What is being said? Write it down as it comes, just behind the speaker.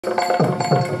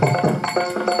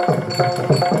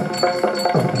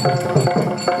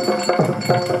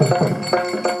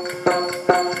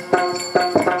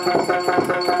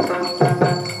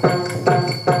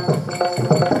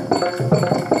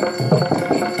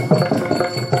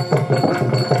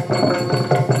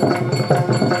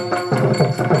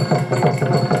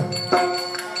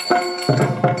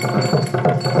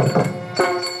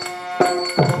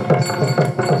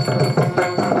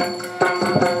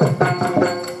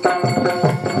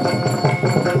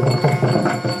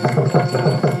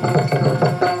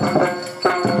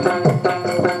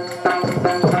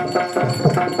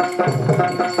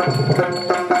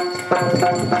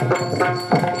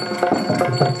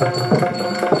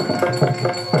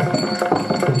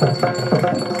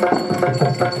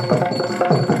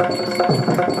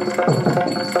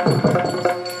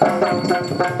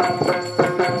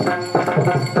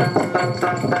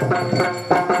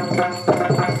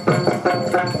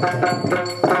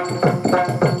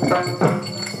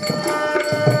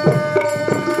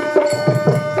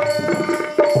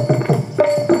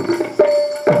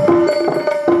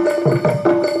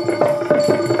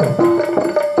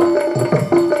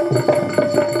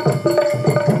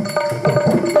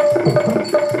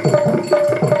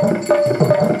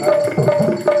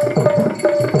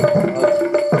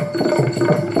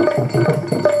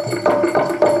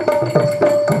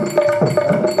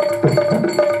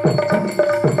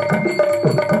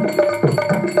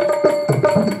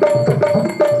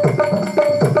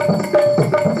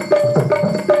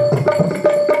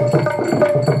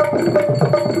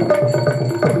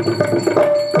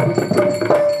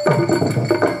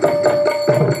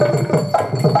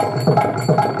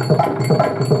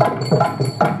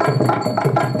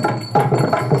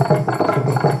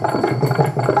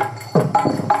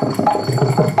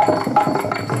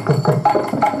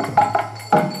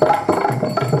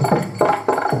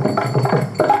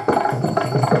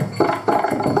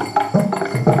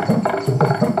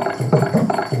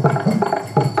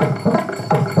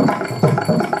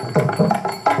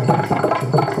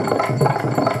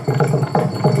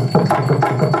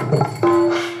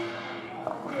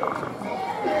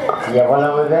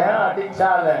எவ்வளவுதான்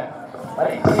அடிச்சாலும்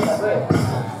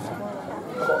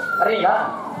வரீங்களா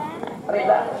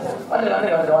வரீங்களா வந்து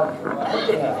வந்து வந்து வாங்க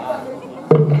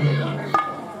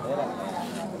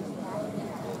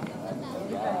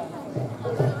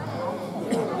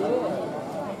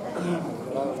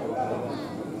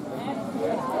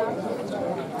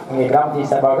இங்கே கிராமத்தின்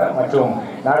சார்பாக மற்றும்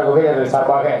நாடக உபயோகர்கள்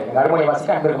சார்பாக அருமணி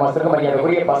வாசிக்க அன்பிற்கு மாஸ்டருக்கு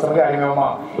மரியாதைக்குரிய பாசமிகு அறிமுகமா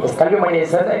கல்வி மணியை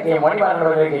சேர்ந்த மணிவாரன்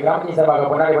அவர்களுக்கு கிராமத்தின் சார்பாக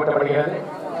கொண்டாடி ஓட்டப்படுகிறது.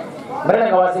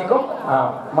 மிருதங்க வாசிக்கும்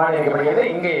மாநிலப்படுகிறது.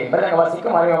 இங்கே மிருதங்க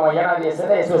வாசிக்கும் அறிமுகமா ஏனாதியை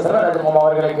சேர்ந்த எஸ் சர்வராஜன்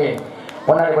அவர்களுக்கு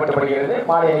கொண்டாடி ஓட்டப்படுகிறது.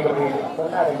 மாநிலப்படுகிறது.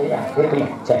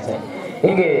 சரி சரி.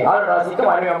 இங்கு ஆளுநர்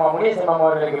வாசிக்கும் அறிமுகமா முனியசன்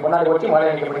அவர்களுக்கு கொண்டாடி ஓட்டி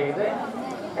மாலை அளிக்கப்படுகிறது.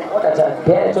 போட்டாச்சா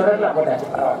பேரை சொல்றதுலாம் போட்டாச்சு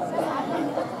பரவாயில்ல.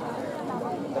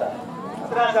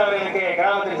 அவர்களுக்கு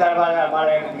கிராமத்தின் சார்பாக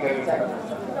மாலை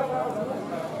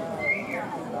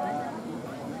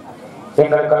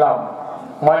எங்களுக்கெல்லாம்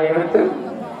மாலை எடுத்து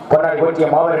பொன்னாடி போற்றிய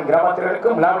மாபெரும்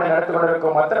கிராமத்தினருக்கும் விழாவினை நடத்தி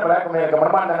கொண்டிருக்கும் அத்தனை விழாக்கும்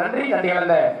மனமார்ந்த நன்றி நன்றி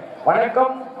கலந்த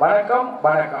வணக்கம் வணக்கம்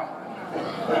வணக்கம்.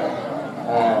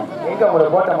 எங்க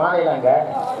உங்களுக்கு போட்ட மாலையிலாங்க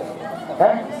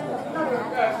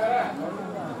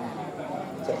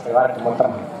சரி சரி வரட்டும்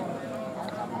மொத்தம்.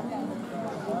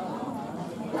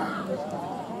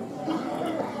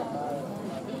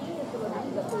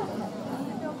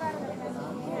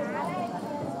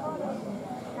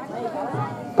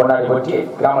 பொன்னாடி போற்றி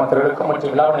கிராமத்தினருக்கும்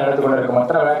மற்றும் விழாவினை நடந்து கொண்டிருக்கும்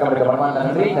மற்ற விளக்கம் இருக்க மனமார்ந்த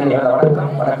நன்றி நன்றி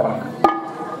வணக்கம் வணக்கம்.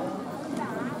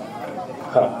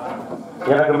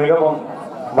 எனக்கு மிகவும்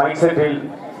மைசெட்டில்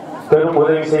பெரும்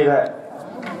உதவி செய்த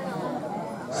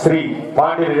ஸ்ரீ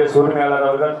பாண்டியர் உரிமையாளர்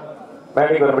அவர்கள்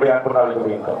மேடைக்கு வரும்படி அன்பு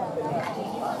அழைக்கப்படுகின்றோம்.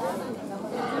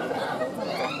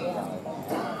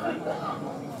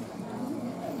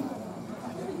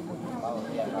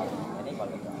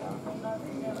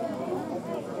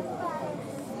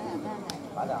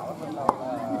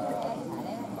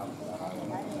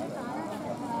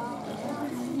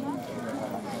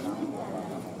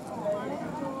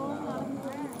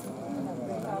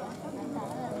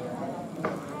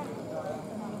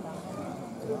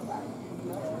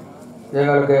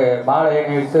 எங்களுக்கு மாலை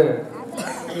அணிவித்து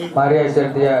மரியாதை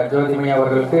செலுத்திய ஜோதிமணி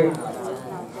அவர்களுக்கு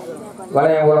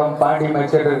வளையங்குளம் பாண்டி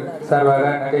மைச்சர் சார்பாக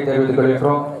நன்றி தெரிவித்துக்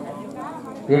கொள்கின்றோம்.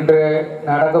 இன்று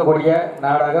நடக்கக்கூடிய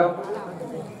நாடகம்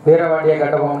வீரபாண்டிய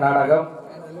கட்டபொம்மன் நாடகம்.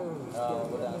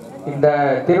 இந்த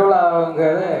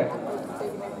திருவிழாங்கிறது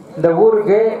இந்த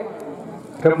ஊருக்கு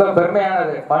ரொம்ப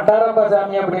பெருமையானது. பண்டாரப்ப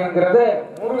சாமி அப்படிங்கிறது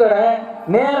முருகனை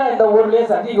நேராக இந்த ஊர்லயே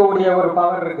சந்திக்கக்கூடிய ஒரு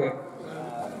பவர் இருக்கு.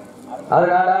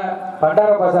 அதனால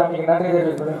பண்டாரப்பாசாமிக்கு நன்றி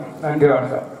தெரிவிக்கிறேன். நன்றி,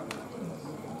 வணக்கம்.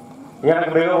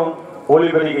 எனக்கு மிகவும்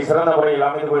ஒளிபெருகி சிறந்த முறையில்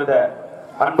அமைந்து கொடுத்த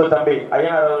அன்பு தம்பி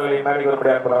ஐயனார் அவர்களை மேடைக்கு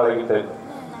வரும்படி அன்புடன் அறிவித்தேன்.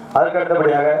 அதற்கு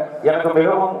அடுத்தபடியாக எனக்கு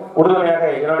மிகவும் உறுதுணையாக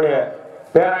என்னுடைய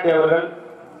பேராண்டி அவர்கள்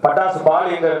பட்டாசு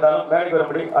பால் எங்க இருந்தாலும் மேடைக்கு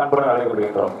வரும்படி அன்புடன்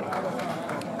அழைக்கப்படுகின்றோம்.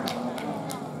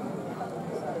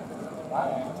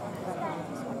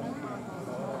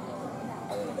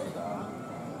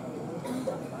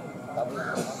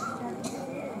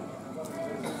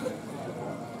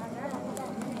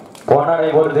 பொன்னாடை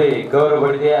பொறுத்து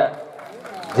கௌரவப்படுத்திய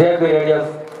ஜேபி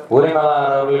ரேடியோஸ்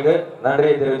உரிமையாளர் அவர்களுக்கு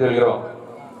நன்றியை தெரிவித்து வருகிறோம்.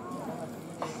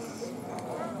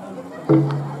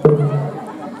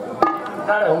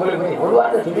 உங்களுக்கு ஒரு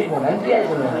வார்த்தை சொல்லி நன்றியா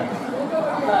சொல்லுங்க.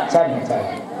 சரிங்க, சரி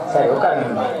சரி,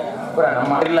 உட்காருங்க.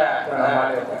 நம்ம இல்லை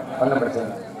ஒன்றும் பிரச்சனை.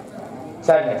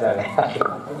 சரிங்க, சரி,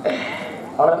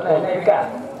 அவ்வளோதான். என்ன இருக்கா?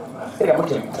 இருக்கா,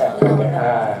 முடிச்சுங்க. சரி,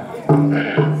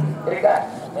 இருக்கா?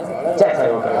 சரி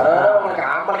சரி, ஓகே. உங்களுக்கு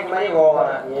ஆம்பளைக்கு மாதிரி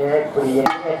ஓவரேன்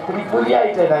இப்படி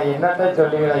புரியாயிட்டு நான் என்னத்த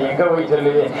சொல்லுவேன், எங்க போய்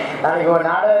சொல்லுவேன். நாளைக்கு ஒரு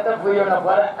நாடகத்தை புரிய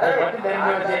போறேன்,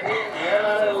 தெரிஞ்சு வச்சு.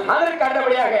 அதற்கு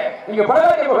கண்டபடியாக இங்க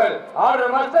படவாக்கிய புகழ் 6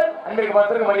 மாஸ்டர் அன்பிற்கு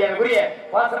மாஸ்டருக்கு மரியாதைக்குரிய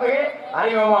வாசகே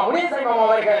அறிமுகமா முனிசாமி மாமா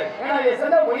அவர்கள், ஏன்னா இதை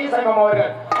சேர்ந்த முனிசாமி மாமா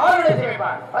அவர்கள் அவருடைய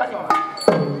சேமிப்பார். வாசிமாமா.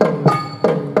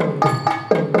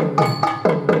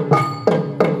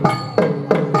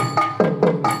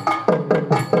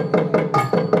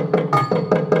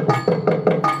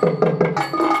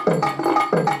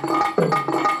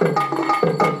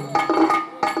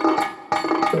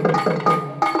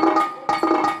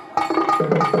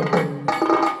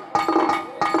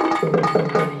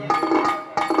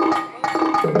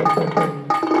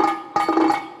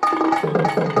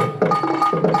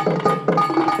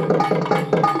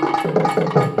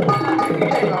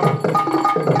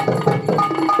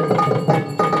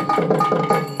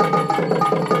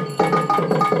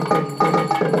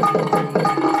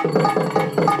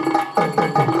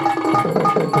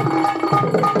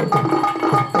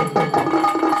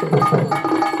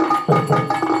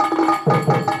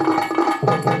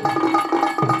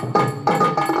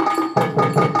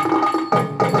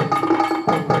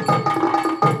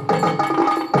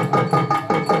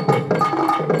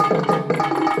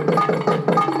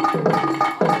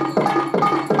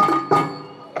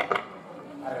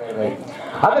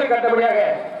 அதற்கு அடுத்தபடியாக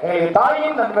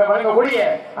தாயின் தன்மை வழங்கக்கூடிய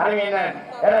அறிவியன்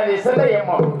எனது சிந்தை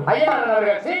எம்மோ ஐயனார்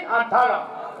அவர்கள் சீன் தாளம்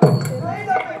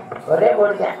ஒரே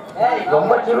போடுங்க.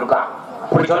 ரொம்ப சுருக்கம்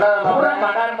அப்படி சொல்லாத.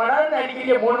 மடார்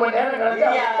அடிக்கிறீங்க 3 மணி நேரம் எங்களுக்கு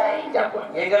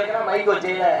மைக்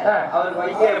வச்சீங்க. அவருக்கு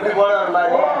மைக் எப்படி போன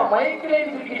மைக்கிலே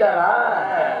சுருக்கிட்டாரா?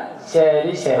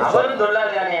 சரி சரி, அவரும்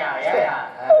சொல்லாது.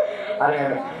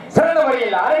 சிறந்த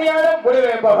முறையில் அருமையான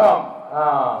முடிவு போகும்.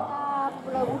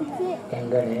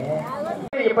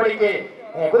 இப்படிக்கு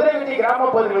குதிரைக்குத்தி கிராம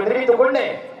பகுதிகளை தெரிவித்துக் கொண்டு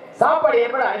சாப்பாடு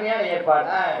ஏற்பாடு அருமையான ஏற்பாடு.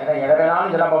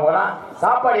 எதனாலும் சொல்லாம போகலாம்.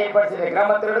 சாப்பாடு ஏற்பாடு செய்த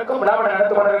கிராமத்தினருக்கும் விழாவனை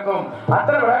நடந்து கொண்டிருக்கும்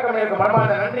அத்தனை வழக்கம் இருக்கும்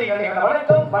மனமார்ந்த நன்றி.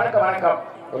 வணக்கம் வணக்கம் வணக்கம்.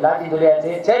 எல்லாத்தையும்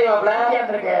சொல்லியாச்சு. சரி,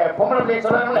 பொம்பளை பிள்ளைய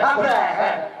சொல்லணும்.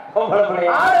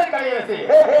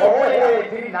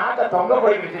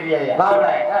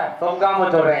 தொங்காம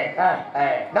சொல்றேன்.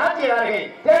 நாட்டியதார்கள்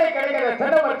தேடி கிடைக்கிற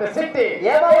தென்னமரத்தை சிட்டு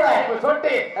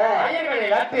சொட்டு ஐயர்களை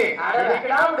அட்டு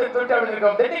கிராமத்து தொட்டு அப்படி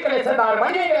இருக்கும். திண்டுக்கலை சேர்ந்த 6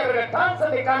 மணிகளை அவர்கள் தான்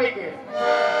சந்தை காமிக்கு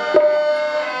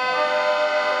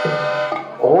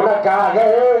உனக்காக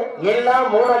எல்லாம்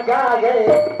உனக்காக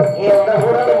இந்த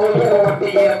உடல் உயிர் ஒட்டி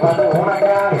இருப்பது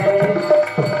உனக்காக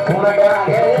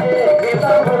உனக்காக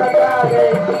எல்லாம் உனக்காக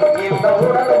இந்த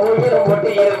உடல் உயிர்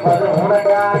ஒட்டி இருப்பது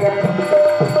உனக்காக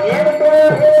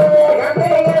எனக்காக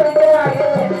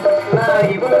நான்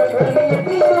இவ்வளவு சொல்லி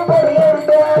தீர்ப்பது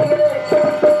எனக்காக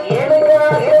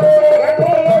எனக்காக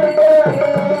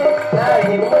நான்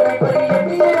இவ்வளவு பெரிய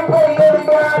தீர்ப்பது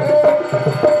எனக்காக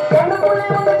கண்ணுக்குள்ளே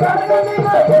வந்து கடகம்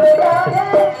எனக்காக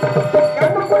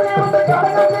கண்ணுக்குள்ளே வந்து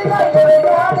கடகம்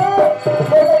எனக்காக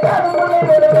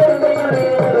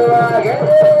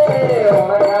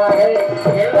உனக்காக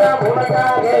எல்லாம்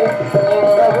உனக்காக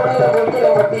இந்த உடல் உயிர்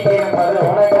ஒட்டி இருப்பது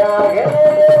உனக்காக.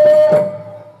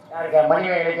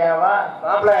 மணிவை கிடைக்காவா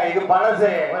மாப்பிள்ள? இது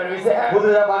பழசு. ஒரு விஷயம்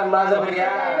புதுதா பார்க்கணும் ஆசைப்படியா?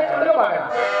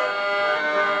 பார்க்கலாம்.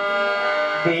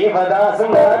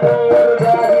 தேவதாசம் ஒரு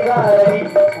ஜாதிகாரி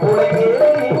உலகே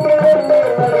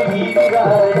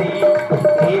வீதிகாரி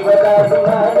தேவதாசம்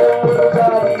ஒரு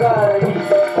ஜாதிகாரி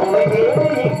உலகே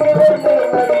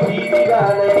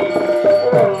வீதிகாரி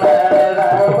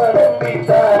உன்னராமரம்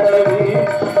பித்தாரது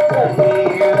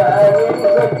கண்ணீராகும்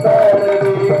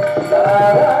சொத்தாரது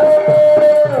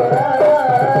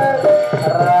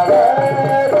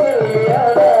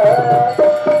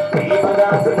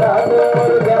தேவதாசம்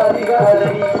ஒரு ஜாதிகாரி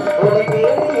வீதிதானடி உன்னை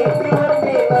தேடி எங்கு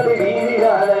வந்தேன் அது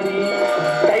வீதிதானடி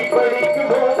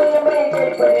கைப்பறிக்கும் போது என்னை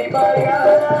கைப்பறிப்பாயா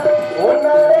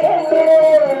உன்னால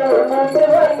என்கிறேன் உன்னோடு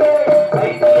வாங்க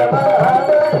வைத்தியமா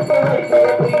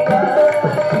வைத்தியப்பீங்க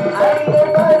அரிய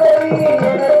மாதிரி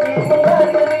எனக்கு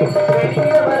முன்னாடி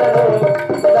வெளிய வரணும்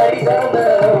தரிசனம்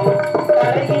தரணும்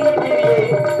கடையில பிரியே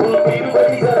உன்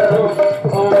திருப்பதி சரணும்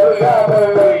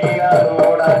ஓடாமல்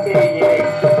ஓடினாரோட தெரியே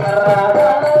ராதா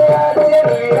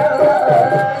செல்வி ராதா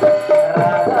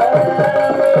ராதா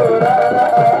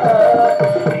ராதா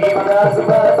தேவதாசு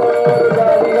பாதோடு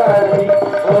தாதிகாரி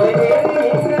ஒரு தேடி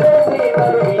எங்கிறே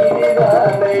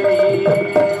வீதிதானடி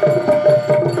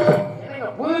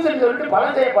புதுசுன்னு சொல்லிட்டு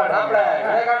பழம் செய்யப்பாடு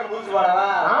புதுசு பாடவா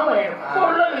ஆமா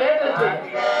எனக்கு லேட்டஸ்ட்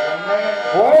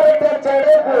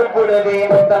ஓட்டச்சடை புறப்படுதே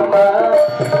முத்தம்மா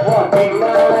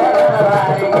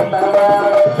முத்தம்மா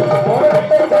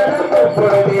ஓட்டச்சடை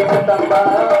புறப்படுதே முத்தம்மா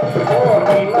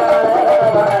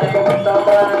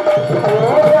முத்தம்மா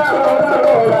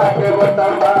ஓடாட்டு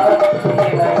முத்தம்மா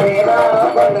என்ன சேரா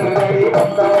பண்ணுறடி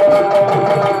முத்தம்மா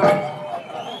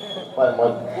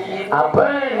அப்ப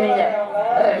நீங்க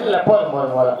இல்ல போதும்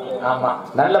போதும் போதும் ஆமா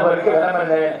நல்லவருக்கு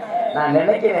விளம்பரம் நான்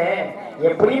நினைக்கிறேன்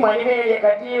எப்படி மணிமேகலையை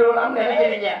கட்டிடலாம்னு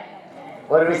நினைக்கிறீங்க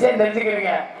ஒரு விஷயம்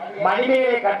தெரிஞ்சுக்கிறீங்க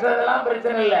மணிமேகலையை கட்டுறதெல்லாம்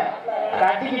பிரச்சனை இல்ல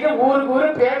கட்டிக்கிட்டு ஊருக்கு ஊரு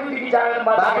பேர் குதிக்கு சாகணும்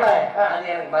பாத்தாங்க அது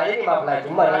எனக்கு மதினி மாப்பிள்ள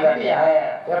சும்மா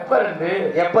எப்ப இருந்து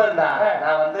எப்ப இருந்தா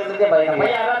நான் வந்து சின்ன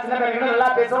பையன் நல்லா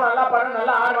பேசணும் நல்லா பாடணும்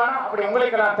நல்லா ஆடுவானா அப்படி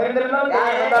உங்களுக்கு நான்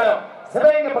தெரிஞ்சிருந்தாலும்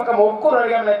சிவகங்கை பக்கம் ஒக்கூர்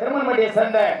அருகாமல் திருமணமண்டியை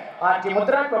சேர்ந்த ஆட்சி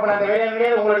முத்துராஜ் பப்பன் அந்த வேலையிலே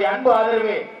உங்களுடைய அன்பு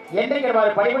ஆதரவு என்றைக்கு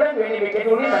பணிவிட வேண்டிய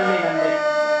கேட்டு நன்றி நன்றி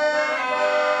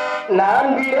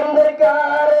நான் பிறந்த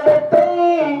காரணத்தை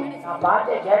நான்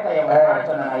பாட்டே கேட்டேன்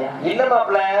சொன்னேன் இல்ல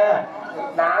மாப்பிள்ள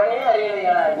நானே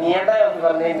அறியலையா நீ ஏன்டா வந்து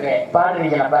வந்தேன்றேன்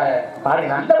பாடுறீங்களா பாருங்க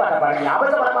நல்ல பாட்டா பாடுங்க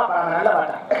அவசரமா பாடுங்க நல்ல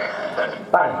பாட்டா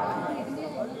பாருங்க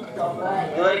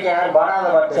இது வரைக்கும் யாரும் பாடாத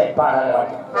பாட்டு சரி பாடாத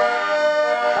பாட்டு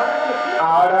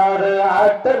ஆடாத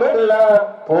ஆட்டமெல்லாம்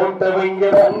போட்டவங்க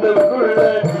வந்துக்குள்ள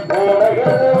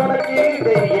உனக்கு உனக்கு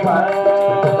தெரியுமா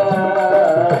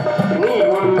நீ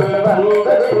கொண்டு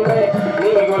வந்ததில்லை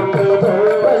நீ கொண்டு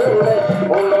சொல்வதில்லை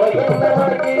உன்னை என்ன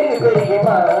உனக்கு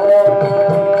தெரியுமா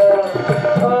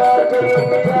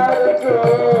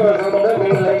யாருக்கும்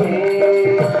சொந்தமில்லையே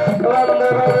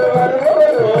வந்தவர்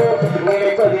வருவதோ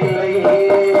நினைப்பதில்லையே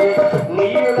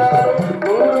நீயும்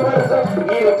 100 வருஷம்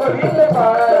இருப்பதில்லை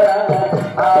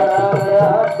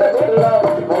ஆட்டமெல்லாம்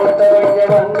போட்டவங்க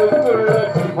வந்துக்குள்ள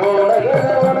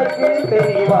உனக்கு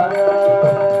தெரியுமா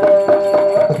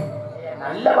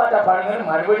நல்ல பாட்டா பாடுங்க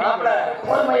மறுபடியும்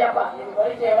போதுமையாப்பா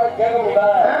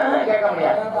கேட்க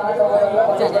முடியாது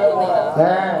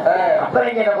அப்புறம்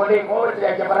இங்க என்ன கொண்டு கோவிலுக்கு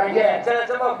வைக்க போறாங்க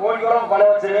கோடி கோலம்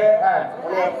பணம் வச்சு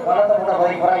பணத்தை போட்ட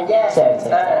பதிக்க போறாங்க சரி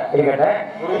சரி இருக்கட்டும்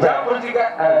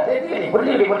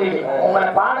புரிஞ்சுக்கிட்டு உங்களை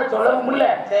பாட சொல்லவும் முடியல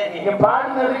நீங்க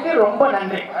பாடுனதுக்கு ரொம்ப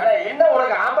நன்றி என்ன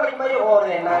உனக்கு ஆம்பளை மாதிரி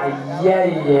ஓடுது என்ன ஐயா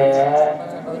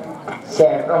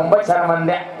சரி ரொம்ப சிரமம்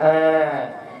தான்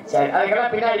சரி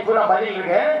அதுக்கெல்லாம் பின்னாடி பூரா பதில்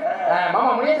இருக்கு மாமா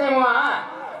முனியசாமிமா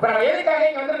இப்ப நம்ம எதுக்காக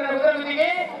இங்க வந்திருக்க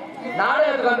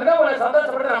நாடகத்துக்கு வந்திருக்கோம் உங்களை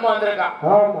சந்தோஷப்பட்டு நம்ம வந்திருக்கோம்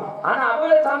ஆனா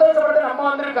அவங்கள சந்தோஷப்பட்டு நம்ம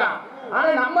வந்திருக்கோம் ஆனா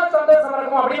நம்ம சந்தோஷமா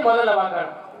இருக்கோம் அப்படின்னு முதல்ல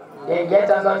பார்க்கணும் எங்கே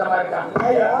சந்தோஷமா இருக்கான்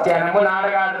தினமும்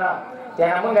நாடகம் ஆடுறான்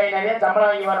தினமும் கை நிறைய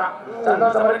சம்பளம் வாங்கி வரான்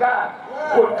சந்தோஷமா இருக்கா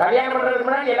கல்யாணம் பண்றதுக்கு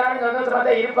முன்னாடி எல்லாரும் சந்தோஷமா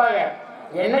தான் இருப்பாங்க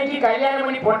என்னைக்கு கல்யாணம்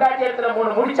பண்ணி பொண்டாட்டி இடத்துல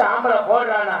 3 முடிச்சு ஆம்பளை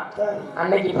போடுறானா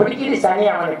அன்னைக்கு பிடிக்குது சனி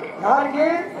அவனுக்கு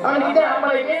அவனுக்கு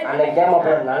ஆம்பளைக்கு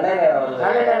நல்ல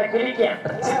நேரம் கிழிக்கேன்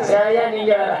சரியா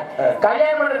நீங்க வேற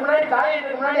கல்யாணம் பண்றதுக்கு முன்னாடி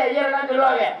தாயத்துக்கு முன்னாடி ஐயா எல்லாம்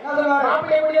சொல்லுவாங்க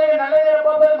மாப்பிள்ளை எப்படியாங்க நல்ல நேரம்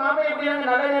போகுது மாப்பிள்ளை எப்படியாங்க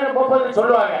நல்ல நேரம் போகுதுன்னு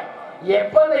சொல்லுவாங்க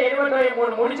எப்ப இந்த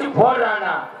 73 முடிச்சு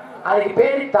போடுறானா அதுக்கு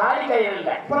பேரு தாலி கயிறு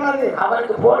இல்ல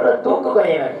அவனுக்கு போடுற தூக்கு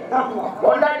கயிறு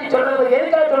பொண்டாட்டி சொல்றது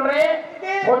எதுக்காக சொல்றேன்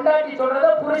பொண்டாட்டி சொல்றத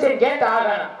புருஷன் கேட்டு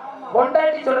ஆகணும்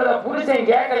பொண்டாட்டி சொல்றத புருஷன்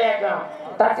கேட்கலையாக்கணும்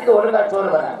தச்சுக்கு ஒழுங்கா சோறு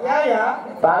வர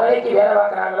பகலைக்கு வேலை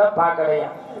பார்க்கறாங்களோ பார்க்கலையா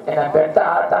என்ன பெத்த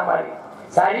ஆத்தா மாதிரி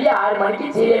சரியா 6 மணிக்கு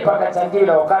சீரியல் பார்க்க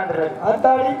சந்தியில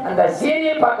உட்காந்துருது அந்த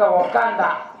சீரியல் பார்க்க உட்காந்தா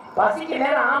பசிக்கு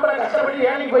நேரம் ஆம்பளை கஷ்டப்பட்டு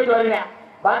வேலைக்கு போயிட்டு வருவேன்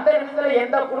வந்த இடத்துல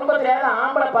எந்த குடும்பத்திலேயாவது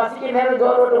ஆம்பளை பசிக்கு நேரம்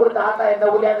ஜோறு போட்டு கொடுத்த ஆத்தா எந்த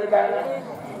ஊர்லயாவது இருக்காங்க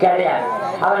கிடையாது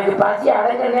அவனுக்கு பசி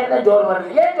அடங்குற நேரம் தான் ஜோறு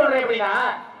வருது ஏன் சொல்றேன் அப்படின்னா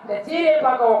இந்த சீரியல்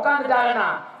பார்க்க உட்காந்துட்டாங்கன்னா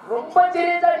ரொம்ப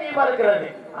சீரியஸா டிவி பார்க்கிறது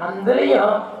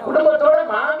அதுலயும் குடும்பத்தோட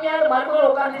மாமியார் மருமகள்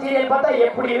உட்காந்து சீரியல் பார்த்தா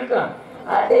எப்படி இருக்கும்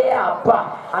அடே அப்பா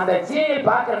அந்த சீரியல்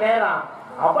பார்க்குற நேரம்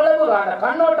அவ்வளவு அந்த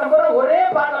கண்ணோட்டம் பூரா ஒரே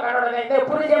பாட்டில் கண்ணோட்டம் இந்த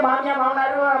புரிஞ்ச மாமியா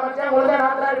மாமனார் மச்சான் உழுத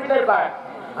நாத்தனார் வீட்டில் இருப்பாங்க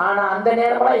ஆனா அந்த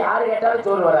நேரமெல்லாம் யாரு கேட்டாலும்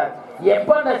சோறு வராது எப்ப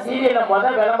அந்த சீரியல்ல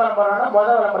விளம்பரம் போறோம்னா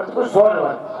விளம்பரத்துக்கும் சோறு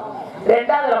வரும்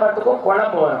 2வது விளம்பரத்துக்கும்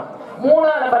குழம்பு வரும்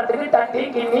மூணாவது நம்பரத்துக்கு தட்டி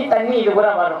கிண்ணி தண்ணி இது கூட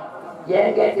வரும்.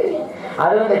 ஏன் கேட்குறீங்க?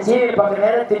 அது இந்த சீரியல் பார்க்க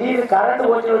நேரம் திடீர்னு கரண்ட்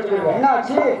ஓட்டி வச்சுருக்கேன்.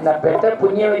 என்னாச்சு? இந்த பெத்த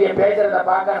புண்ணியவதிய பேசுறத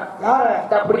பார்க்கணும்.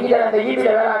 பிடிக்கிட்ட அந்த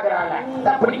ஈபியில வேலை ஆக்குறாங்க.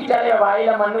 பிடிக்கிட்டாலே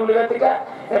வாயில மண்ணு விழுகிறதுக்கு,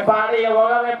 பாடையில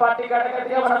உகமே பாட்டு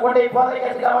கிடக்கிறதுக்கு, அவனை கொண்டு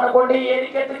புதைக்கிறதுக்கு, அவனை கொண்டு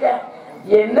எரிக்கிறதுக்கு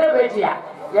என்ன பேச்சியா?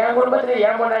 என் குடும்பத்துல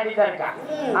என் பொண்டாட்டி தான் இருக்கா.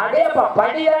 அதேப்பா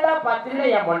படிதாடா பத்துன்னு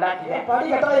என் பொண்டாட்டி படி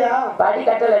கட்டலையா? படி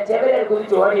கட்டல, செவரையில்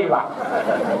குதிச்சு ஓடிடுவான்.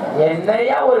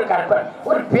 என்னையா ஒரு கற்பனை,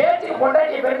 ஒரு பேச்சுக்கு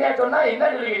பொண்டாட்டிய பெருமையா சொன்னா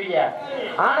என்ன சொல்லிக்கிறீங்க?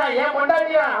 ஆனா என்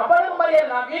பொண்டாட்டி அவனுக்கு மரியாதை.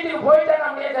 நான் வீட்டுக்கு போயிட்டேன்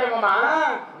நம்மளே செய்வோமா?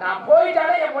 நான்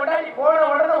போயிட்டாலே என் பொண்டாட்டி போன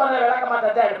உடனே வந்து விளக்கமா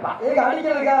தான் எடுப்பான்.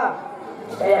 அடிக்கிறதுக்கா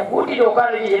கூட்டிட்டு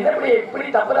உட்காரு. என்ன இப்படி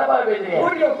தப்பு தப்பா பேசுறீங்க?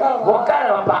 உட்கார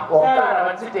வைப்பா. உட்கார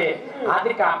வச்சுட்டு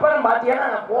அதுக்கு அப்புறம் பாத்தீங்கன்னா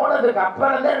நான் போனதுக்கு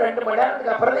அப்புறம் தான் 2 மணி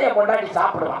நேரத்துக்கு அப்புறம் தான் என் பொண்டாட்டி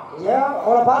சாப்பிடுவான்.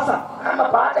 பாசம் நம்ம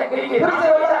பாசம் கிரிக்கி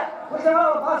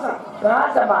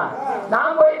பாசமா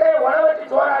நான் போயிட்டு உணவு வச்சு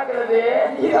சோறாக்குறது.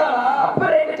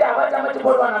 அப்புறம் எங்கிட்ட அவ சமைச்சு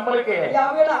போடுவான் நம்மளுக்கு.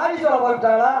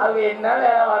 அவங்க என்ன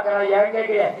வேலை பார்க்கணும்? ஏன்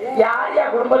கேட்கிறீங்க? யார்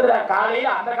யார் குடும்பத்துல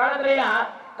காலையில அந்த காலத்துல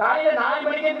காலையில 4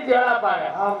 மணிக்கு எந்திரிச்சு வேலை பார்ப்பாங்க.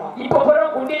 இப்ப கூட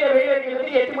குண்டியில வெயில்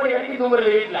அடிக்கிறது 8 மணி வரைக்கும்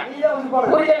தூங்குறது. வீட்டுல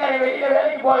புரிஞ்சக்காரன் வெளியில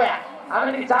வேலைக்கு போவேன்.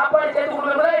 அவனுக்கு சாப்பாடு சேர்த்து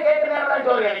கொடுக்கறது கேட்க நேரம் தான்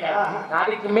சோறு கிடைக்கும்.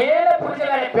 அதுக்கு மேல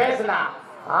புரிஞ்சக்காரன் பேசுனா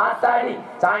ஆத்தாடி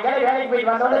சாயங்காலம் வேலைக்கு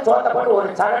போயிட்டு வந்தோடனே சோத்த போட்டு ஒரு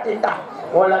சரட்டின்டா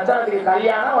 1 லட்சத்துக்கு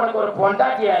கல்யாணம், உனக்கு ஒரு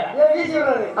பொண்டாட்டி வேலை.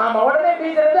 ஆமா, உடனே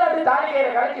வீட்டுறது அது தாலி கையில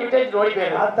கழிச்சு விட்டு ஓடி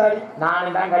போயிரு.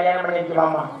 நானும் தான் கல்யாணம்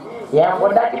பண்ணிருக்கேன். என்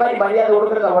பொண்டாட்டி மாதிரி மரியாதை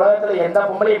கொடுக்குற உலகத்துல எந்த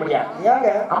பொம்பளையும்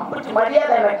முடியாது. அம்பிச்சு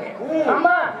மரியாதை எனக்கு.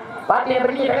 அம்மா பாட்டி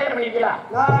எப்படி கல்யாணம் பண்ணிருக்கீங்களா?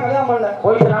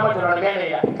 போய் சொல்லாம சொல்லணும்.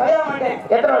 வேலையில கல்யாணம் பண்ணேன்.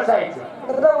 எத்தனை வருஷம் ஆயிடுச்சு?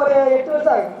 ஒரு 8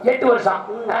 வருஷம் ஆகும். 8 வருஷம்.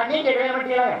 நீங்க கல்யாணம்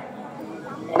பண்ணிட்டீங்களா?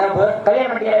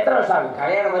 கல்யாணம் பண்ணியா? எத்தனை வருஷம் ஆகும்?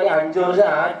 கல்யாணம் பண்ணி 5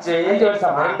 வருஷம் ஆச்சு. 5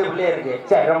 வருஷம் 2 பிள்ளை இருக்கு.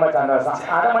 சரி, ரொம்ப சந்தோஷம்.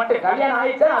 அதை மட்டும் கல்யாணம்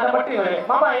ஆயிடுச்சு. அதை மட்டும்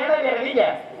மாமா என்ன நீங்க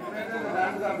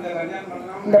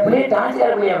இந்த பிள்ளைய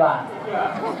டான்ஸ்கார பிள்ளையவா?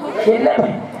 என்ன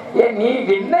நீ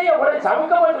என்னைய கூட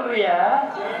சவுக்கமா சொல்றிய?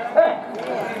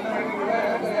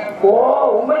 ஓ,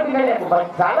 உங்களுக்கு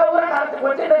தலைவர நேரத்துக்கு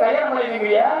வச்சு இந்த கல்யாணம்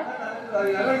பண்ணிருக்கீங்க.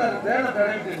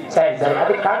 சரி சரி,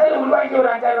 அது கடல் உருவாக்கி ஒரு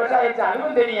 5-6 வருஷம் ஆயிடுச்சு.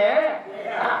 அதுவும் தெரியும்.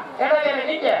 என்ன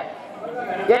நீங்க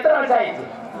எத்தனை வருஷம் ஆயிடுச்சு?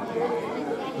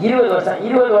 20 வருஷம்.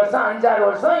 20 வருஷம் 5-6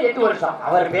 வருஷம் 8 வருஷம்.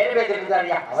 அவர் பேர்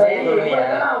பேசிருந்தாரியா?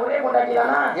 ஒரே கொண்டாட்டி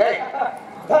தானா?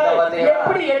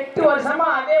 எப்படி 8 வருஷமா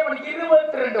அதே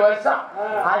 22 வருஷம்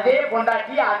அதே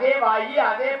பொண்டாட்டி, அதே வாயி,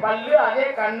 அதே பல்லு, அதே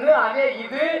கண்ணு, அதே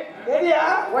இது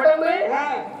உடம்பு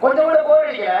கொஞ்சம் கூட போர்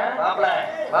அடிக்கல.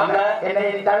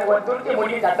 என்ன துருக்கி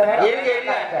முடி தத்தனை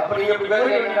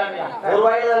ஒரு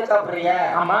வாயில சாப்பிடுறீங்க.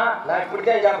 ஆமா, நான்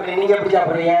இப்படித்தான் சாப்பிடுறேன். நீங்க எப்படி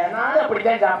சாப்பிடுறீங்க? நானும்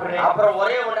அப்படித்தான் சாப்பிடுறேன். அப்புறம்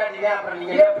ஒரே பொண்டாட்டி தான். அப்புறம்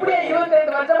நீங்க எப்படி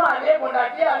 22 வருஷமா அதே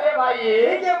பொண்டாட்டி, அதே வாயி?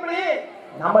 எப்படி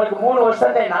நம்மளுக்கு 3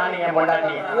 வருஷத்தை நான் என்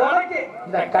பொண்டாட்டி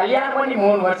இந்த கல்யாணம் பண்ணி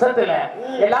 3 வருஷத்துல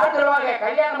எல்லாரும் சொல்லுவாங்க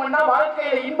கல்யாணம் பண்ணா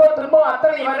வாழ்க்கையில இன்பம் துன்பம்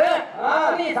அத்தனை வரும்,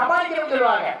 நீ சமாளிக்கணும்னு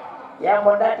சொல்லுவாங்க. என்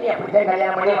பொண்டாட்டி அப்படித்தான்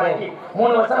கல்யாணம் பண்ணி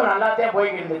 3 வருஷம் நல்லாத்தான்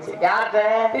போயிட்டு இருந்துச்சு. யார்கிட்ட?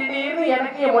 திடீர்னு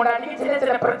எனக்கு என் பொண்டாட்டிக்கு சின்ன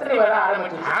சின்ன பிரச்சனை வர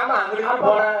ஆரம்பிச்சு. ஆமா,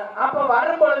 அப்ப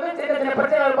வரும்பொழுது சின்ன சின்ன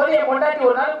பிரச்சனை வரும்போது என் பொண்டாட்டி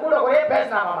ஒரு நாள் கூட ஒரே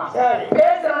பேசினாமா.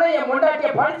 பேசுறோன்னா என்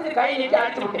பொண்டாட்டியை படிச்சுட்டு கை நீட்டி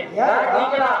அடிச்சு விட்டேன்.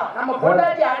 நம்ம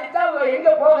பொண்டாட்டி அடிச்சா எங்க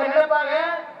போக நினைப்பாங்க?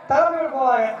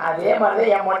 போவாங்க. அதே மாதிரி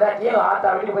என் பொண்டாட்டியும்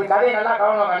ஆத்தா வீட்டுக்கு போய் கதையை நல்லா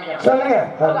கவனமா பண்ணிக்க சொல்லுங்க.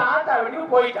 ஆத்தா வீட்டுக்கு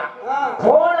போயிட்டான்.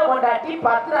 போன பொண்டாட்டி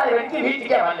 10 நாள் வரைக்கும்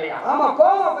வீட்டுக்கே வரலையா? ஆமா,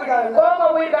 கோமா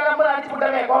போயிருக்காங்க. அடிச்சு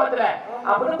விட்டவே கோபத்துல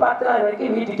அப்படின்னு 10 நாள்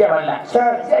வரைக்கும் வீட்டுக்கே வரல.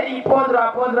 சரி, இப்போ வந்துடும்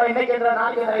அப்போ வந்துடும் இன்னைக்கு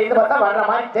நாளைக்கு இது பார்த்தா வர்ற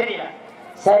மாதிரி தெரியல.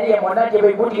 சரி, என் பொண்டாட்டியை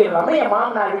போய் கூட்டிக்கலாம என்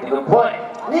மாமனார் வீட்டுக்கு போறேன்.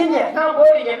 நீங்க நான்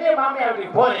போறீங்க என் மாமியார்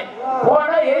வீட்டுக்கு போறேன்.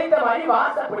 போனா எரிந்த மாதிரி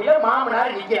வாசப்படியில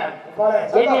மாமனார் நிக்கிறாரு.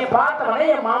 என்னைய பார்த்தவனே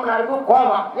என் மாமனாருக்கு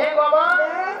கோபம். ஏன் கோபம்?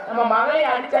 நம்ம மகளை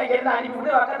அடிச்சா இருந்து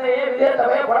அனுப்பிவிட்டு பக்கத்தையே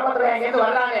விதேசவே குழம்பத்துல அங்க இருந்து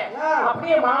வர்றாங்க.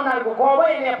 அப்படியே மாமனாருக்கு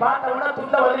கோபம். என்னைய பார்த்தவன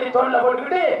துண்ட வந்து தோல்ல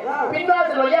போட்டுக்கிட்டு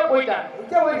பின்வாசல் வழியா போயிட்டாரு.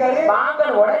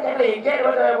 வாங்கல் உட கேட்கல எங்கே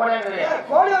போனேன்.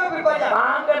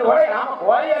 வாங்கல் உட நாம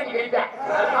கோழி வாங்கி வைப்பேன்.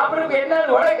 அப்படி என்ன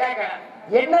உட கேட்க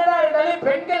என்னதான் இருந்தாலும்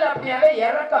பெண்கள் அப்படின்னாலே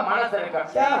இறக்க மனசு இருக்கும்.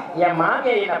 என்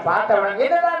மாமியை என்ன பார்த்தவன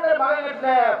என்னதான் இருந்தாலும்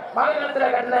மகத்துல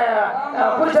கட்டின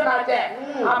புருஷனாச்சே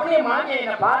அப்படியே மாமியை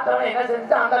என்ன பார்த்தவன என்ன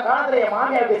செஞ்சு அந்த காலத்துல என்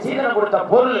மாமியாருக்கு சீதனம் கொடுத்த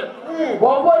பொருள்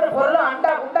ஒவ்வொரு பொருளும்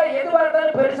அண்டா குண்டா எதுவா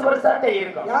இருந்தாலும் பெருசு பெருசாட்டே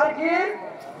இருக்கும். யாருக்கு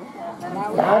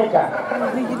யாருக்கா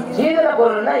சீதன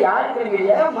பொருள்னா யாருக்கு?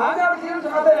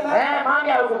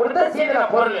 மாமியாவுக்கு கொடுத்த சீதன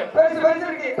பொருள் பெருசு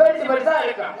பெருசா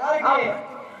இருக்கும்.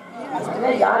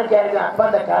 யாருக்கு யாருக்கு அப்ப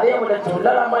அந்த கதையை மட்டும்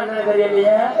சொல்லலாமா என்ன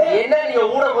தெரியலையே. என்ன நீங்க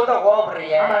ஊட போதா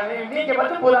கோபப்படுறீங்க? நீங்க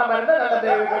மட்டும் போதாம இருந்தா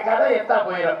கதை எத்தா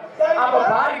போயிடும். அப்ப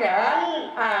பாருங்க,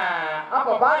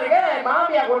 அப்ப பாருங்க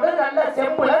மாமியா கொண்டு நல்ல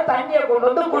செம்புல தண்ணியை கொண்டு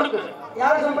வந்து குடுக்குது.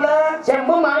 யாரு செம்புல?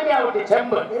 செம்பு மாமியா விட்டு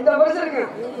செம்பு. இந்த வருஷம் இருக்கு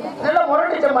நல்ல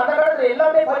முரட்டு செம்பு. அந்த காலத்துல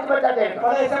எல்லாமே பறிச்சு பறிச்சாதே இருக்கும்.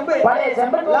 பழைய செம்பு. பழைய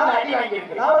செம்பு அடி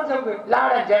வாங்கியிருக்கு. லாடம் செம்பு.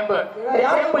 லாடம் செம்பு.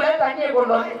 செம்புல தண்ணியை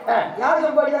கொண்டு வந்து யாரு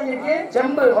செம்பு அடி வாங்கியிருக்கு?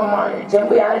 செம்பு.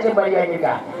 செம்பு யாரு செம்பு அடி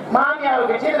வாங்கியிருக்கா?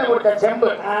 மாமியாவுக்கு சீதனை கொடுத்த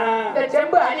செம்பு. இந்த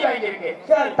செம்பு அடி வாங்கியிருக்கு.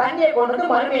 தண்ணியை கொண்டு வந்து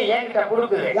மறுமையை என்கிட்ட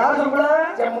கொடுக்குது. யாரு செம்புல?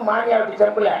 செம்பு மாமியாவுக்கு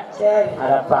செம்புல.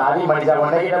 அதப்ப ஆதி மனுஷா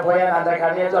உன்னைகிட்ட போய் அந்த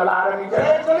கதையை சொல்ல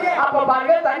ஆரம்பிச்சேன். அப்ப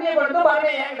பாருங்க தண்ணியை கொண்டு வந்து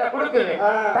மறுமையை என்கிட்ட கொடுக்குது.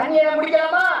 தண்ணியை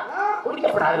குடிக்கலாமா?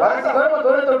 குடிக்கப்படாது. வரத்துக்கு வரும்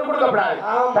தொட்டு தொட்டு கொடுக்கப்படாது.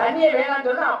 தண்ணியை வேணாம்னு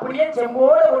சொன்னா அப்படியே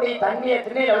செம்போட ஒரு தண்ணியை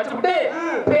திண்ணையில வச்சுக்கிட்டு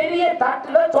பெரிய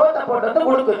தட்டுல சோத்தை போட்டு வந்து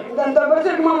கொடுக்குது. இந்த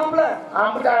வருஷம் இருக்குமா மாப்பிள்ள?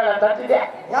 அம்புட்டாள தட்டுதே.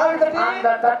 யாரு தட்டு? அந்த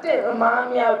தட்டு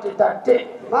மாமியாவுக்கு தட்டு.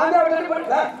 மாமியா விட்டு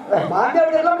மாமியா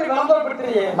விட்டு எல்லாம் இப்படி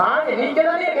விளம்பரப்படுத்துறீங்க. மாமி நீங்க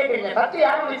தானே கேக்குறீங்க. தட்டு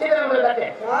யாரும் நிச்சயம் தட்டு.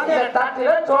 இந்த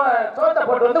தட்டுல சோத்தை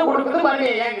போட்டு வந்து கொடுக்குது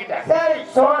மறுமையை என்கிட்ட. சரி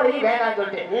சோറി வேணாம்னு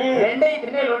சொல்லிட்டு ரெண்டையும்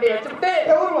திண்ணையில ஒண்டி வச்சுக்கிட்டு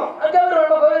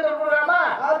கௌரவம் கொடுக்கலாமா?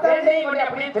 ரெண்டையும் கொண்டு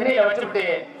அப்படியே திண்ணையில வச்சுக்கிட்டு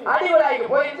அடிவிழாய்க்கு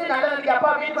போயிருச்சு. நல்லதுக்கு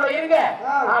அப்பா வீட்டுக்குள்ள இருங்க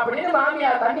அப்படின்னு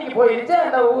மாமியார் தண்ணிக்கு போயிருச்சு.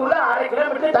 அந்த ஊர்ல 1/2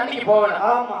 கிலோமீட்டர் தண்ணிக்கு போகணும்.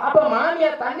 அப்ப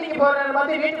மாமியார் தண்ணிக்கு போறது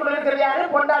மாதிரி வீட்டுக்குள்ள இருக்கிறது யாரு?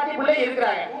 பொண்டாட்டி பிள்ளை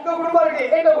இருக்கிறாங்க. உங்க குடும்பம் இருக்கு.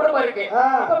 எங்க குடும்பம் இருக்கு.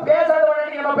 அப்ப பேசாத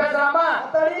உடனே நம்ம பேசலாமா?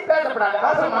 பேசப்படாது.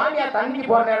 அப்ப மாமியார் தண்ணிக்கு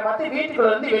போற நேரம் பார்த்து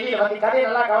வீட்டுக்குள்ள இருந்து வெளியில வந்து கதையை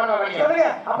நல்லா கவனம் வைங்க.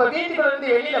 அப்ப வீட்டுக்குள்ள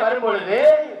இருந்து வெளியில வரும்பொழுது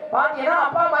பாத்தீங்கன்னா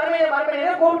அப்பா மறுமையில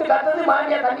கூப்பிட்டு கத்துறது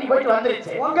மாமியார் தண்ணிக்கு போயிட்டு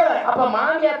வந்துருச்சு. அப்ப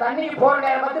மாமியார் தண்ணிக்கு போற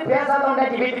நேரம் பார்த்து பேசாத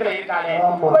உடனே வீட்டுக்குள்ள இருக்காளே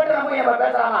போயிட்டு நம்ம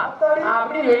பேசலாமா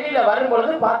அப்படின்னு வெளியில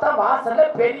வரும்பொழுது பார்த்தா வாசல்ல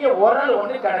பெரிய உரல்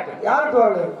ஒண்ணு கிடக்கு. யாருக்கு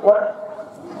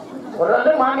உரல்?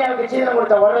 மாமியாருக்கு சீதனம்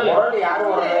கொடுத்த உரல். யாரு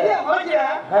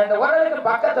அந்த உரலுக்கு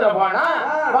பக்கத்துல போனா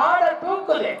வாடை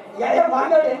தூக்குது.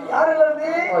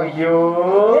 ஐயோ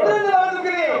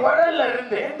உரல்ல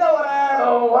இருந்து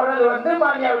உரல் வந்து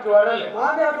மாமியாவுக்கு உரல்.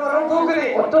 மாமியாவுக்கு உரல் தூக்குது.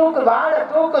 தூக்கு வாடை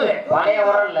தூக்குது. பழைய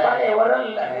உரல் பழைய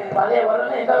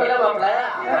உரல் இந்த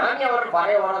மாமியா உரல்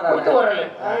பழைய உரல் உரல்.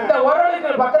 இந்த உரலுக்கு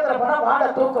பக்கத்துல போனா வாடை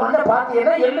தூக்குறோம்னு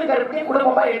பாத்தீங்கன்னா எள்ளு கருப்பி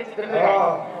குடும்பமா எடுத்துட்டு இருந்தேன்.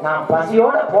 நான்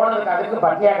பசியோட போனதுக்கு அதுக்கு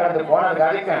பட்டியா கிடந்து போனதுக்கு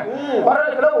அதுக்கு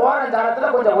உரலுக்குள்ள ஓரஞ்சாலத்துல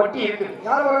கொஞ்சம் ஒட்டி இருக்குது.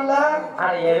 யார் உரல்ல?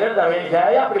 அதை எதிர்த்த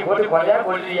வெளியே அப்படி போட்டு கொலையா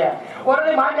கொள்றீங்க.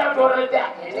 உரல் மாமியாவுக்கு உரல்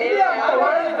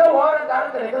உரலுக்குள்ள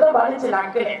ஓரஞ்சாலத்துல இருக்கிறத வலிச்சு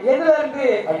நக்குறேன். எதுல இருந்து?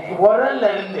 உரல்ல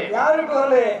இருந்து. யாருக்கு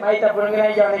உரல்? மைத்த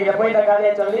புடுங்க போய் இந்த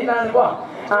கதையை சொல்லி நான் போ.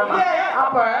 ஆமா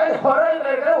அப்ப உரல்ல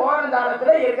இருக்கிற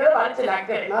ஓரஞ்சாலத்துல இருக்கிற வலிச்சு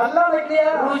நக்குறேன். நல்லா வைக்கலையா?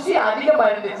 ருசி அதிகமா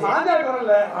இருந்துச்சு. மாமியாவுக்கு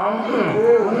உரல்ல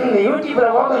யூடியூப்ல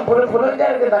புரிஞ்சா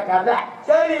இருக்கு இந்த கதை.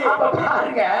 சரி அப்ப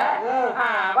பாருங்க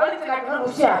வலிச்சு நக்குற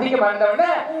ருசி அதிகமா இருந்தவன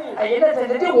என்ன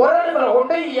செஞ்சிச்சு உரலுக்குள்ள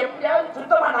கொண்டு எப்படியாவது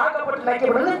சுத்தமா நாக்கப்பட்டு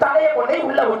நக்கப்படணும். தலையை கொண்டே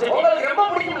உள்ள விட்டு உங்களுக்கு ரொம்ப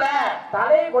பிடிக்கும்ல.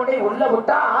 தலையை கொண்டே உள்ள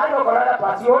விட்டா ஆர்வ கொள்ளாத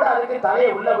பசியோட அதுக்கு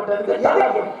தலையை உள்ள விட்டதுக்கு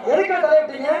எதுக்கு தலையை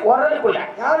விட்டீங்க? உரலுக்குள்ள.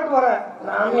 யாருக்கு வர?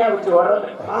 மாமியா விட்டு உரல்.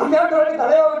 மாமியா விட்டு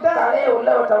தலையை விட்டா தலையை உள்ள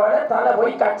விட்டவன தலை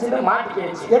போய் கச்சின்னு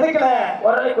மாட்டிக்கிடுச்சு. எதுக்குல?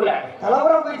 உரலுக்குள்ள.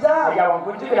 தலைவரம் போயிச்சா? ஐயா உன்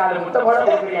குஞ்சுக்கு 4 முட்டை போட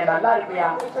கொடுக்குறியா? நல்லா இருப்பியா?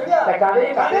 இந்த கதையை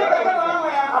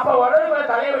அப்ப உடலுக்குள்ள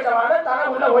தலையை விட்டவாட தலை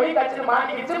உள்ள ஒளி கச்சிட்டு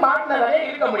மாட்டிக்கிச்சு. மாட்டினதாலே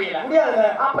இருக்க முடியல.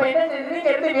 அப்ப என்ன செஞ்சு இங்க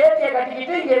இருந்து வேட்டியை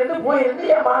கட்டிக்கிட்டு இங்க இருந்து போயிருந்து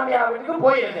என் மாமியா வீட்டுக்கு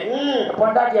போயிருந்து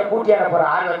பொண்டாட்டிய கூட்டியார போற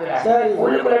ஆர்வத்துல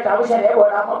உள்ளுக்குள்ள டவுசரே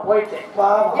ஓடாம போயிட்டு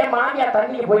என் மாமியா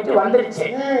தண்ணிக்கு போயிட்டு வந்துருச்சு.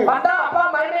 வந்தா அப்பா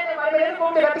மறுபடியும்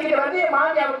கூப்பிட்டு கட்டிக்கிட்டு வந்து என்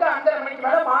மாமியாவுக்கு 5:30 மணிக்கு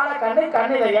மேல மாலை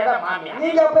கண்ணு தெரியாத மாமியா.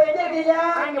 நீங்க அப்ப எங்க இருக்கீங்க?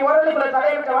 அங்க உரலுக்குள்ள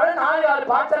தலையை விட்டவாட 4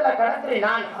 பாய்ச்சல்ல கிடக்குறேன்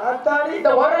நான். இந்த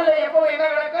உரல்ல எப்போ என்ன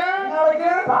கிடக்கு?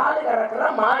 பால் கிடக்குற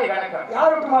மாடு கிடக்கும்.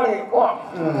 யார் விட்டு மாடு?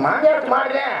 மாமியா விட்டு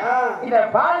மாடுல. இந்த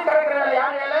பால் கிடக்குற வேலை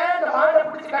யாரு வேலை? இந்த மாடை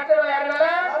பிடிச்சி கட்டுற வேலை யாரு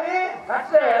வேலை?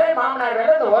 கட்டுற வேலை மாமனார்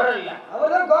வேலை. இந்த உரல்ல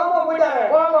அவர்தான் கோமா போயிட்டாரு.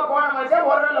 கோமா போன மனுஷன்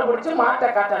உரல்ல பிடிச்சி மாட்டை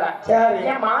கட்டல.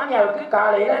 என் மாமியாவுக்கு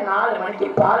காலையில 4 மணிக்கு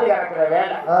பால் கறக்குற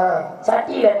வேலை.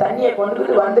 சட்டியில தண்ணியை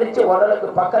கொண்டுகிட்டு வந்துருச்சு உரலுக்கு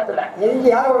பக்கத்துல.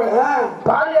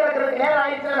 பால் கறக்குறதுக்கு நேரம்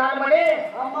ஆயிடுச்சு 4 மணி.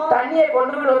 தண்ணியை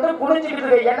கொண்டுகிட்டு வந்து குடிச்சுக்கிட்டு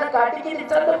இருக்கு. எனக்கு அடிக்கிட்டு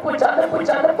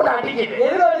சந்தப்புன்னு அடிக்குது.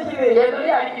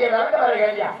 எதுலயும் அடிக்கிற விளக்க வர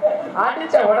கேள்வியா?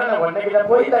 அடிச்ச உடனே ஒன்னைக்கிட்ட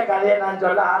போய் இந்த கதையை நான்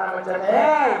சொல்ல ஆரம்பிச்சேன்.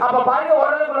 அப்ப பாருங்க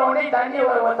உரலுக்குள்ள உடனே தண்ணி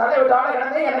தலை விட்டால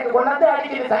கிடந்து எனக்கு கொண்டாந்து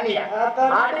அடிக்குது தண்ணிய.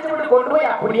 அடிச்சு விட்டு கொண்டு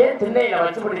போய் அப்படியே திண்ணையில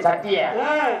வச்சுக்கிட்டு சட்டிய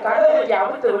கண்ணுக்குட்டி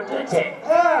அவுத்து விட்டுருச்சு.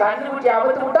 கண்ணுக்குட்டி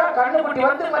அவுத்து விட்டா கண்ணுக்குட்டி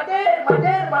வந்து மட்டே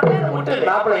முட்டுது.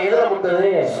 மாப்பிள்ள எதுல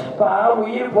முட்டுது?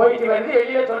 உயிர் போயிட்டு வந்து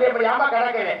வெளியில சொல்ல முடியாம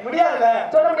கிடக்குது. முடியாது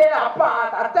சொல்ல முடியாது. அப்பா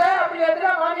அத்தை அப்படி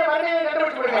வந்துட்டா மாமியா மறுபடியும்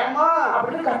கண்டுபிடிச்சு விடுங்க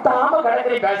அப்படின்னு கத்தாம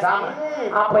கிடக்குது பேசாம.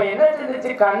 அப்ப என்ன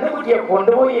செஞ்சிச்சு? கண்ணுக்குட்டிய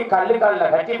கொண்டு போய் கல்லு கால்ல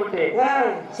கட்டி விட்டு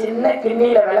சின்ன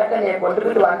கிண்ணியில விளக்கண்ணைய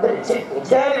கொண்டுகிட்டு வந்துருச்சு.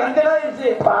 சரி வந்து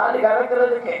பால்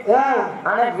கறக்குறதுக்கு.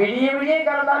 ஆனா விடிய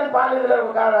கறந்தாலும் பால் இதுல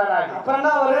மூட்டை காரணம் அப்புறம் என்ன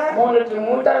ஒரு 3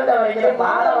 மூட்டை வரைக்கும்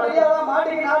பாலை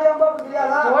மாட்டிக்கு நாளே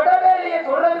தெரியாதா உடனே நீ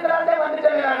சொல்றதுக்காண்டே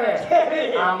வந்துட்டேன் நானு.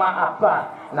 ஆமா அப்பா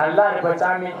நல்லா இருப்ப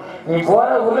சாமி. நீ போற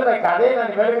ஊர்ல கதையை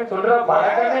நான் வேலைக்கு சொல்ற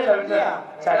பழக்கமே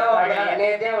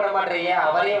என்னையத்தையும் விட மாட்டீங்க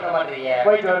அவரையும் விட மாட்டீங்க.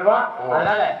 போயிட்டு வருவான்.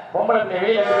 அதனால பொம்பளை பிள்ளை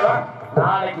வெளியில வச்சிருவான்.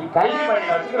 நாளைக்கு கல்வி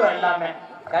மணியில வச்சுக்கிறோம் எல்லாமே.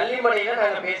 கள்ளிமணியில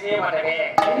நாங்க பேசவே மாட்டேங்க.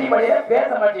 கல்வி மணியில பேச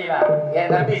மாட்டீங்களா?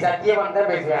 என் தம்பி சத்தியவன் தான்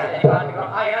பேசுவேன்.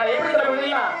 எப்படி சொல்ல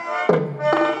முடியுமா?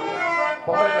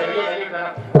 பொம்பளை பிள்ளை வெளியே தள்ளி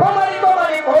விட்டான். கோமாளி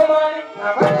கோமாளி கோமாளி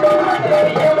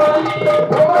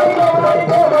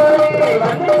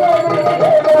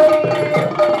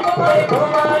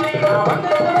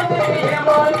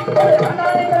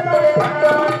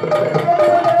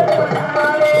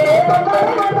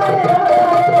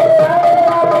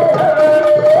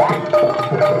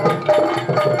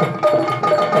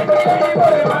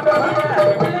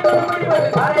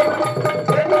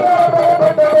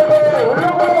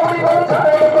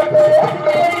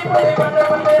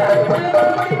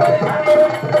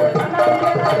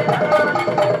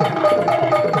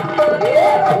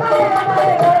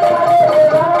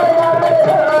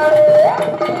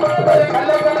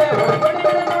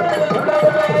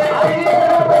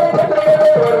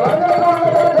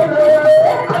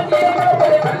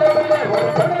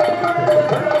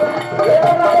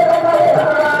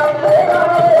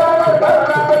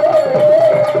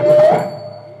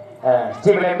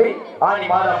ஆனி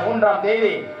மாதம் 3ஆம்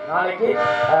தேதி நாளைக்கு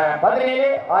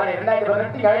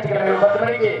 17/6/2018 ஞாயிற்றுக்கிழமை 10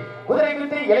 மணிக்கு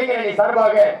குதிரைக்குத்தி இளைஞரணி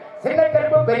சார்பாக சின்ன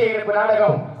கருப்பு பெரிய கருப்பு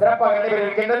நாடகம் சிறப்பாக நடைபெற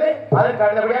இருக்கின்றது. அதற்கு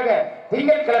அடுத்தபடியாக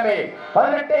திங்கட்கிழமை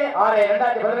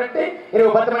 18/6/2018 இரவு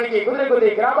 10 மணிக்கு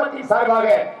குதிரைக்குத்தி கிராமத்தின் சார்பாக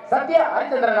சத்யா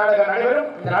ஹரிச்சந்திரன் நாடகம் நடைபெறும்.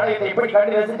 இந்த நாடகத்தை எப்படி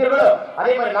கண்டு ரசித்தீர்களோ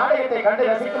அதே மாதிரி நாடகத்தை கண்டு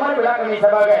ரசிக்குமாறு விழா கமிட்டி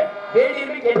சார்பாக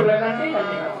வேண்டியது கேட்டுள்ள. நன்றி.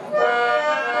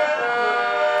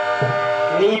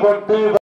 நீ பொட்டு